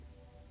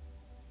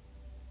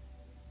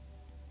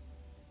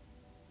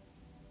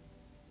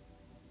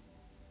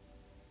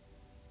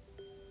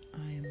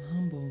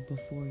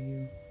before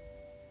you.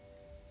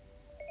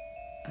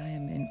 I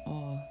am in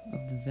awe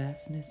of the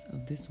vastness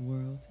of this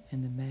world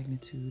and the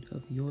magnitude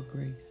of your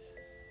grace.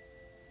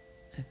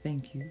 I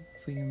thank you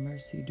for your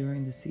mercy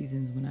during the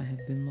seasons when I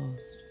have been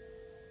lost,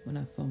 when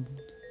I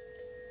fumbled,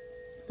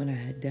 when I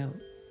had doubt,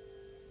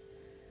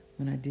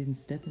 when I didn't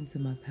step into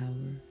my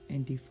power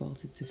and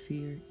defaulted to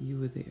fear. You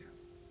were there.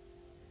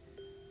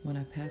 When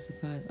I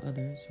pacified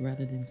others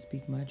rather than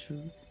speak my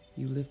truth,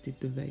 you lifted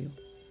the veil.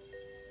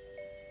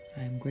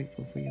 I am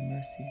grateful for your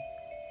mercy,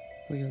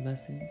 for your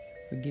lessons,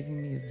 for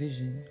giving me a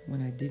vision when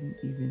I didn't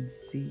even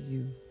see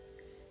you,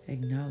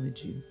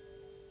 acknowledge you,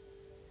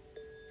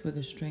 for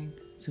the strength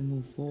to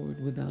move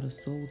forward without a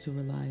soul to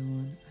rely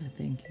on. I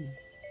thank you.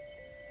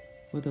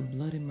 For the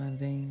blood in my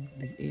veins,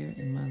 the air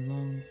in my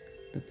lungs,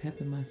 the pep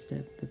in my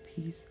step, the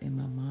peace in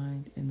my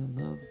mind, and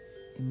the love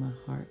in my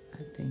heart,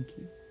 I thank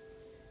you.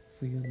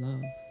 For your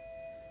love,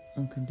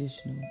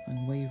 unconditional,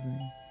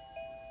 unwavering,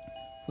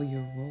 for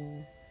your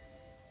role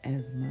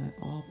as my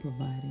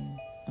all-providing,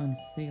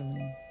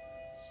 unfailing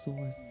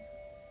source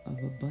of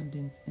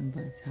abundance and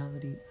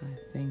vitality, I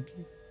thank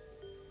you.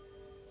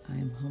 I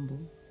am humble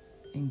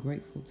and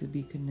grateful to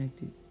be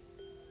connected.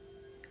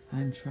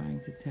 I am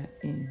trying to tap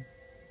in.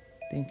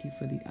 Thank you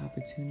for the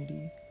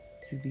opportunity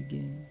to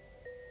begin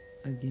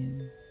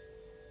again.